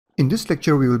In this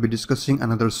lecture, we will be discussing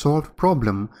another solved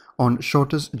problem on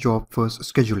shortest job first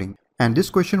scheduling. And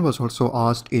this question was also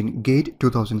asked in GATE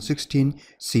 2016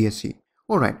 CSE.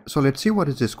 Alright, so let's see what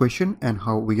is this question and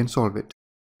how we can solve it.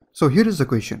 So here is the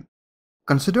question.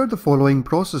 Consider the following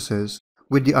processes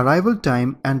with the arrival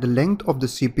time and the length of the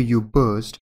CPU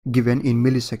burst given in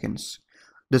milliseconds.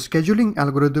 The scheduling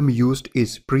algorithm used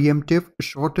is preemptive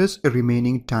shortest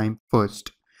remaining time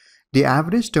first. The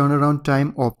average turnaround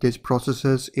time of these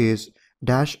processes is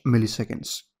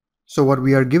 -milliseconds. So what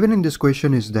we are given in this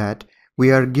question is that we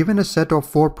are given a set of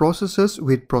 4 processes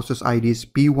with process IDs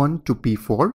P1 to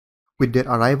P4 with their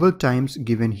arrival times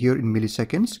given here in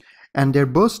milliseconds and their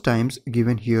burst times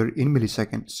given here in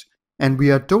milliseconds. And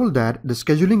we are told that the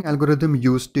scheduling algorithm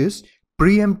used is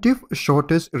preemptive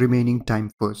shortest remaining time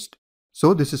first.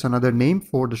 So this is another name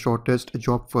for the shortest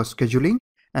job first scheduling.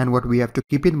 And what we have to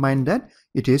keep in mind that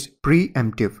it is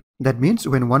preemptive. That means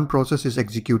when one process is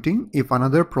executing, if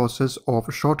another process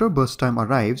of shorter burst time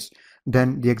arrives,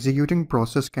 then the executing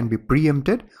process can be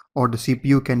preempted or the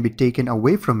CPU can be taken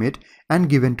away from it and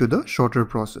given to the shorter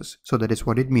process. So that is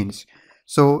what it means.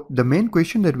 So the main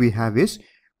question that we have is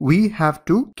we have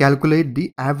to calculate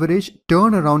the average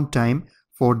turnaround time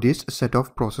for this set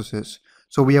of processes.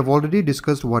 So we have already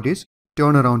discussed what is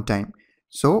turnaround time.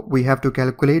 So we have to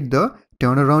calculate the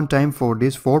turnaround time for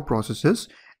these 4 processes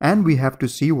and we have to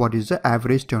see what is the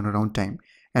average turnaround time.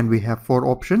 And we have 4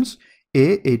 options: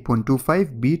 A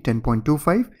 8.25, B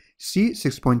 10.25, C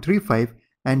 6.35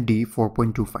 and D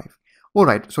 4.25.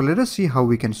 Alright, so let us see how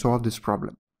we can solve this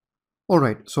problem.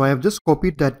 Alright, so I have just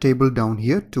copied that table down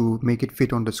here to make it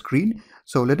fit on the screen.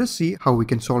 So let us see how we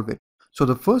can solve it. So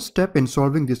the first step in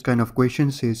solving this kind of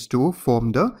questions is to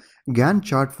form the Gantt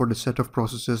chart for the set of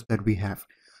processes that we have.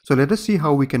 So let us see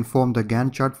how we can form the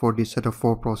Gantt chart for this set of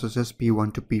 4 processes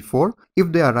P1 to P4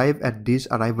 if they arrive at these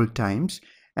arrival times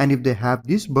and if they have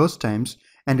these burst times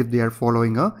and if they are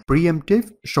following a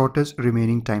preemptive shortest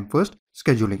remaining time first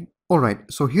scheduling. Alright,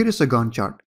 so here is the Gantt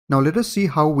chart. Now let us see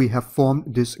how we have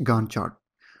formed this Gantt chart.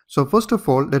 So first of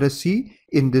all, let us see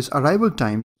in this arrival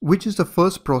time which is the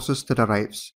first process that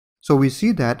arrives. So we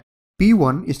see that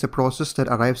P1 is the process that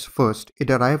arrives first.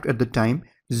 It arrived at the time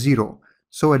 0.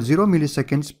 So at 0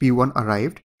 milliseconds P1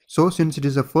 arrived. So since it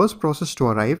is the first process to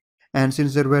arrive and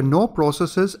since there were no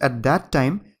processes at that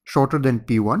time shorter than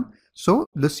P1, so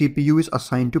the CPU is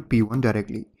assigned to P1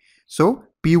 directly. So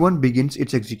P1 begins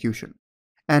its execution.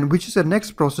 And which is the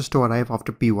next process to arrive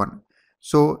after P1?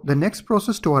 So the next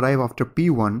process to arrive after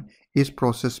P1 is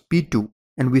process P2.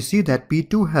 And we see that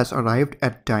P2 has arrived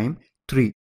at time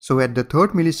 3. So at the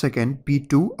 3rd millisecond,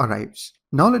 P2 arrives.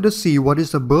 Now let us see what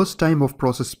is the burst time of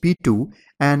process P2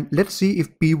 and let's see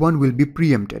if P1 will be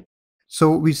preempted.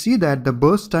 So we see that the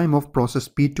burst time of process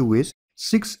P2 is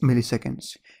 6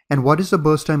 milliseconds. And what is the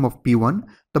burst time of P1?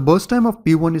 The burst time of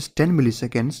P1 is 10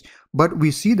 milliseconds, but we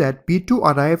see that P2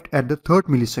 arrived at the 3rd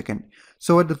millisecond.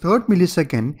 So at the 3rd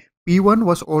millisecond, P1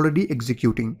 was already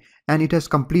executing and it has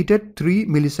completed 3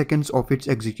 milliseconds of its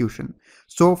execution.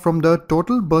 So from the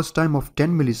total burst time of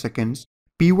 10 milliseconds,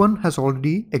 P1 has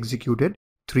already executed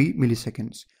 3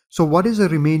 milliseconds. So what is the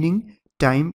remaining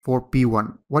time for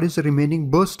P1? What is the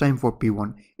remaining burst time for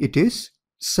P1? It is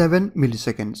 7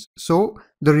 milliseconds. So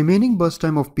the remaining burst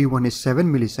time of P1 is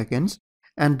 7 milliseconds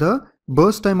and the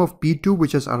burst time of P2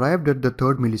 which has arrived at the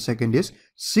 3rd millisecond is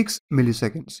 6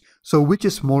 milliseconds. So which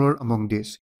is smaller among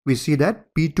these? We see that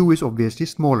P2 is obviously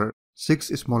smaller.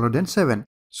 6 is smaller than 7.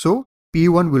 So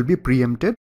P1 will be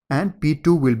preempted and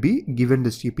P2 will be given the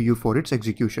CPU for its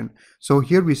execution. So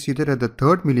here we see that at the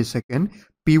 3rd millisecond,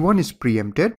 P1 is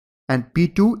preempted and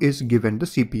P2 is given the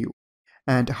CPU.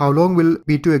 And how long will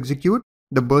P2 execute?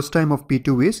 The burst time of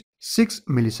P2 is 6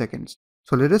 milliseconds.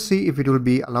 So let us see if it will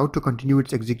be allowed to continue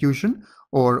its execution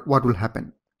or what will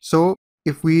happen. So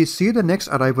if we see the next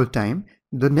arrival time,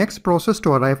 the next process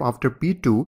to arrive after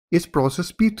P2 is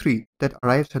process P3 that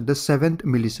arrives at the 7th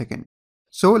millisecond.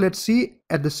 So let's see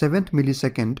at the 7th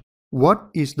millisecond what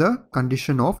is the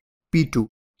condition of P2.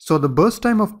 So the burst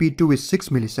time of P2 is 6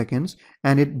 milliseconds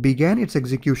and it began its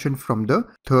execution from the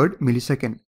 3rd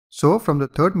millisecond. So from the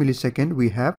 3rd millisecond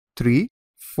we have 3,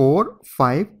 4,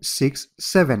 5, 6,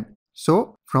 7.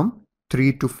 So from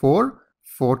 3 to 4,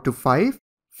 4 to 5,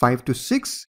 5 to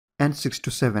 6 and 6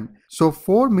 to 7. So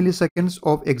 4 milliseconds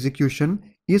of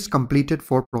execution is completed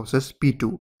for process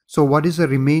P2. So what is the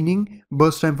remaining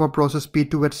burst time for process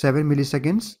P2 at 7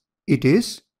 milliseconds? It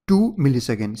is 2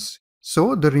 milliseconds.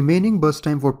 So the remaining burst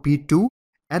time for P2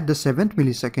 at the 7th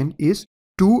millisecond is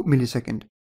 2 milliseconds.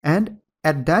 And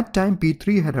at that time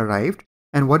P3 had arrived.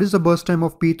 And what is the burst time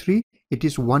of P3? it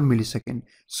is 1 millisecond.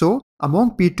 So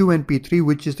among P2 and P3,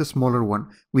 which is the smaller one?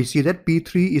 We see that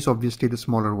P3 is obviously the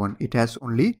smaller one. It has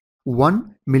only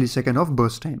 1 millisecond of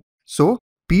burst time. So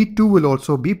P2 will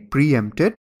also be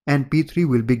preempted and P3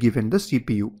 will be given the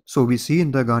CPU. So we see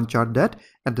in the Gantt chart that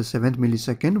at the 7th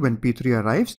millisecond when P3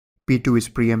 arrives, P2 is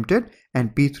preempted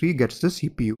and P3 gets the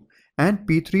CPU. And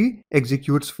P3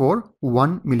 executes for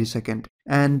 1 millisecond.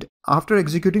 And after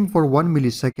executing for 1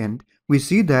 millisecond, we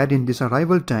see that in this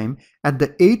arrival time, at the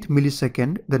 8th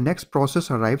millisecond, the next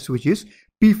process arrives, which is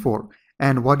P4.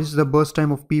 And what is the burst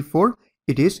time of P4?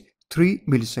 It is 3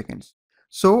 milliseconds.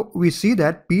 So we see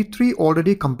that P3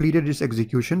 already completed its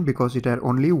execution because it had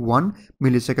only 1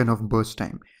 millisecond of burst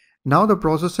time. Now the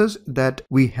processes that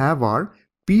we have are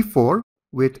P4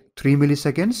 with 3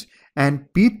 milliseconds and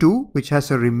P2 which has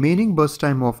a remaining burst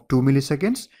time of 2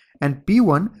 milliseconds and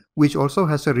P1 which also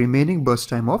has a remaining burst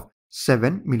time of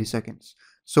 7 milliseconds.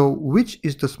 So which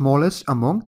is the smallest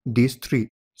among these three?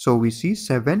 So we see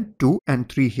 7, 2 and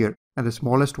 3 here, and the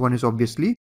smallest one is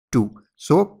obviously 2.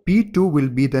 So P2 will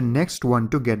be the next one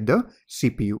to get the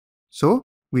CPU. So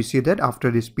we see that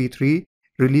after this P3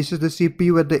 releases the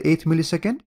CPU at the 8th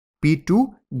millisecond,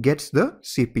 P2 gets the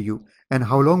CPU. And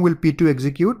how long will P2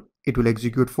 execute? It will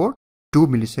execute for 2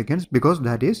 milliseconds because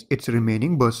that is its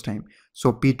remaining burst time.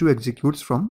 So P2 executes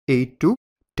from 8 to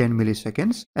 10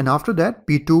 milliseconds. And after that,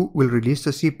 P2 will release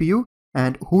the CPU.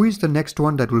 And who is the next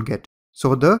one that will get?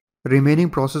 So the remaining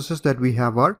processes that we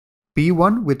have are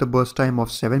P1 with a burst time of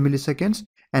 7 milliseconds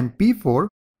and P4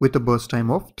 with a burst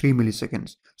time of 3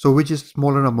 milliseconds. So which is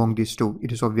smaller among these two?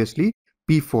 It is obviously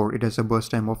P4. It has a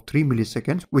burst time of 3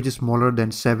 milliseconds, which is smaller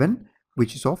than 7,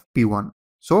 which is of P1.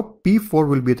 So P4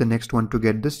 will be the next one to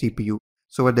get the CPU.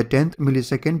 So at the 10th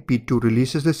millisecond, P2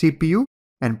 releases the CPU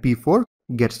and P4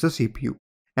 gets the CPU.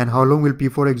 And how long will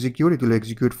P4 execute? It will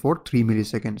execute for 3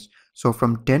 milliseconds. So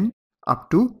from 10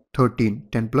 up to 13.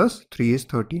 10 plus 3 is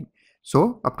 13.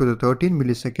 So up to the 13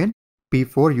 millisecond,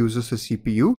 P4 uses the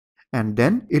CPU and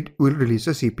then it will release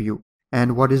the CPU.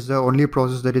 And what is the only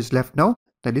process that is left now?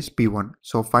 That is P1.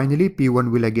 So finally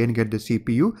P1 will again get the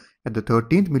CPU at the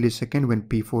 13th millisecond when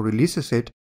P4 releases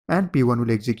it, and P1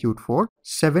 will execute for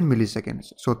 7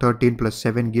 milliseconds. So 13 plus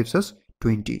 7 gives us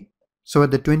 20. So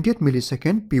at the 20th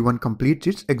millisecond, P1 completes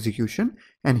its execution,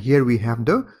 and here we have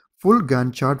the full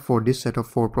Gantt chart for this set of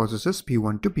 4 processes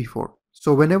P1 to P4.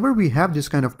 So whenever we have this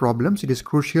kind of problems, it is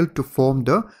crucial to form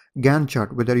the Gantt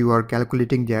chart, whether you are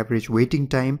calculating the average waiting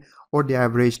time or the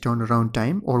average turnaround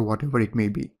time or whatever it may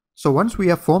be. So once we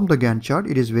have formed the Gantt chart,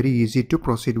 it is very easy to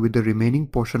proceed with the remaining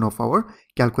portion of our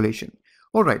calculation.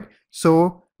 Alright,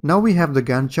 so now we have the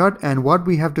Gantt chart, and what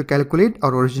we have to calculate,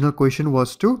 our original question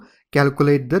was to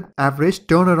calculate the average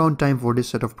turnaround time for this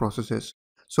set of processes.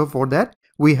 So for that,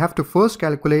 we have to first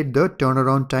calculate the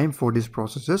turnaround time for these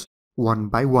processes one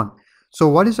by one. So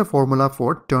what is the formula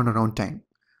for turnaround time?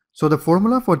 So the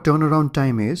formula for turnaround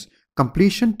time is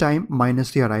completion time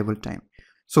minus the arrival time.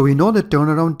 So we know that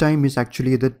turnaround time is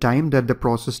actually the time that the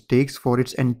process takes for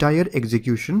its entire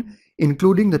execution,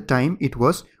 including the time it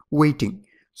was waiting.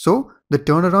 So the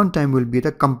turnaround time will be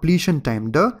the completion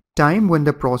time, the time when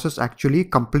the process actually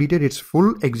completed its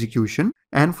full execution,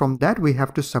 and from that we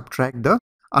have to subtract the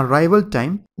arrival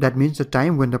time, that means the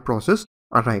time when the process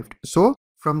arrived. So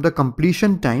from the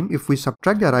completion time, if we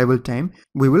subtract the arrival time,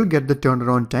 we will get the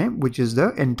turnaround time, which is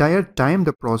the entire time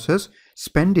the process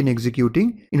spent in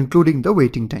executing, including the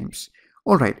waiting times.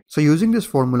 Alright, so using this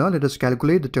formula, let us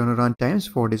calculate the turnaround times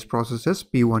for these processes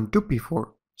P1 to P4.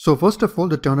 So first of all,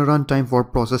 the turnaround time for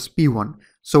process P1.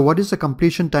 So what is the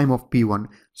completion time of P1?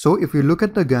 So if we look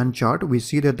at the Gantt chart, we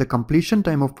see that the completion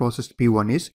time of process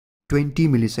P1 is 20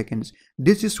 milliseconds.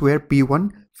 This is where P1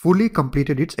 fully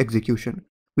completed its execution.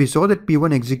 We saw that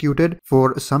P1 executed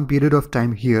for some period of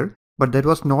time here, but that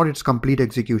was not its complete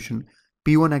execution.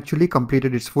 P1 actually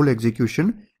completed its full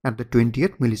execution at the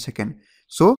 20th millisecond.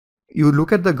 So you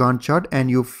look at the Gantt chart and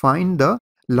you find the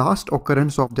last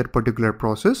occurrence of that particular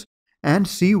process and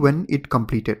see when it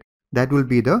completed. That will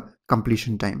be the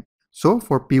completion time. So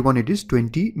for P1 it is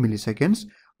 20 milliseconds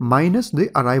minus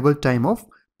the arrival time of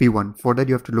P1. For that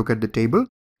you have to look at the table.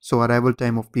 So arrival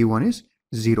time of P1 is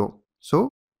 0. So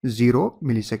 0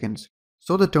 milliseconds.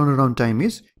 So the turnaround time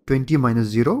is 20 minus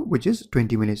 0, which is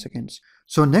 20 milliseconds.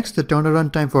 So next, the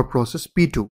turnaround time for process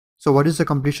P2. So what is the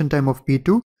completion time of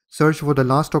P2? Search for the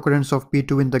last occurrence of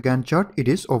P2 in the Gantt chart. It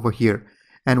is over here.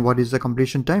 And what is the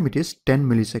completion time? It is 10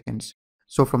 milliseconds.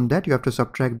 So from that you have to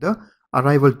subtract the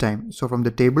arrival time. So from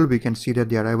the table we can see that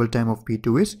the arrival time of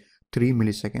P2 is 3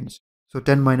 milliseconds. So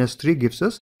 10 minus 3 gives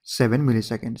us 7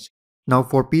 milliseconds. Now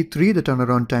for P3 the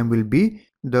turnaround time will be,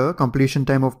 the completion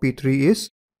time of P3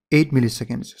 is 8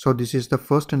 milliseconds. So this is the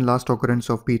first and last occurrence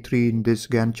of P3 in this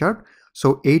Gantt chart.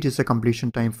 So 8 is the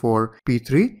completion time for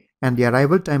P3 and the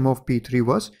arrival time of P3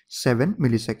 was 7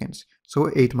 milliseconds.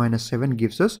 So 8 minus 7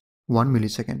 gives us 1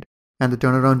 millisecond. And the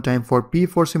turnaround time for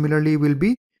P4 similarly will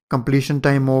be completion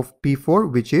time of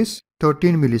P4, which is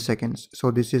 13 milliseconds.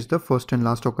 So this is the first and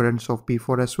last occurrence of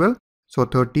P4 as well. So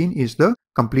 13 is the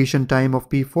completion time of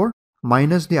P4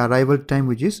 minus the arrival time,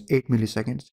 which is 8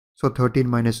 milliseconds. So 13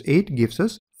 minus 8 gives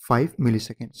us 5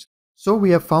 milliseconds. So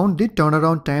we have found the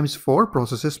turnaround times for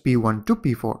processes P1 to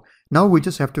P4. Now we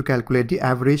just have to calculate the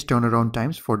average turnaround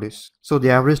times for this. So the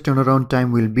average turnaround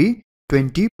time will be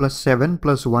 20 plus 7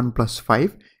 plus 1 plus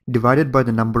 5 divided by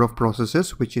the number of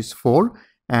processes, which is 4,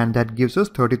 and that gives us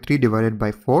 33 divided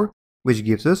by 4, which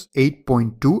gives us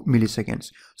 8.2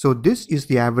 milliseconds. So this is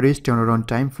the average turnaround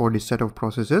time for this set of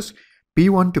processes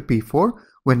P1 to P4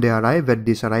 when they arrive at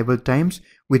these arrival times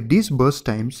with these burst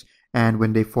times and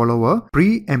when they follow a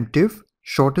preemptive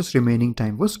shortest remaining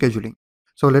time for scheduling.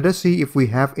 So let us see if we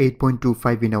have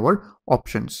 8.25 in our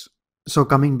options. So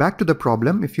coming back to the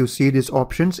problem, if you see these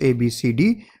options A, B, C,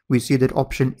 D, we see that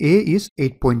option A is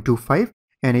 8.25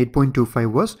 and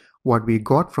 8.25 was what we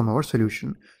got from our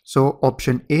solution. So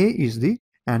option A is the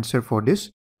answer for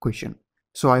this question.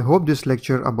 So I hope this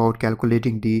lecture about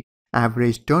calculating the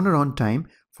average turnaround time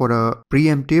for a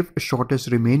preemptive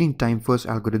shortest remaining time first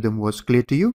algorithm was clear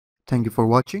to you. Thank you for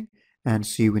watching and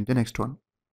see you in the next one.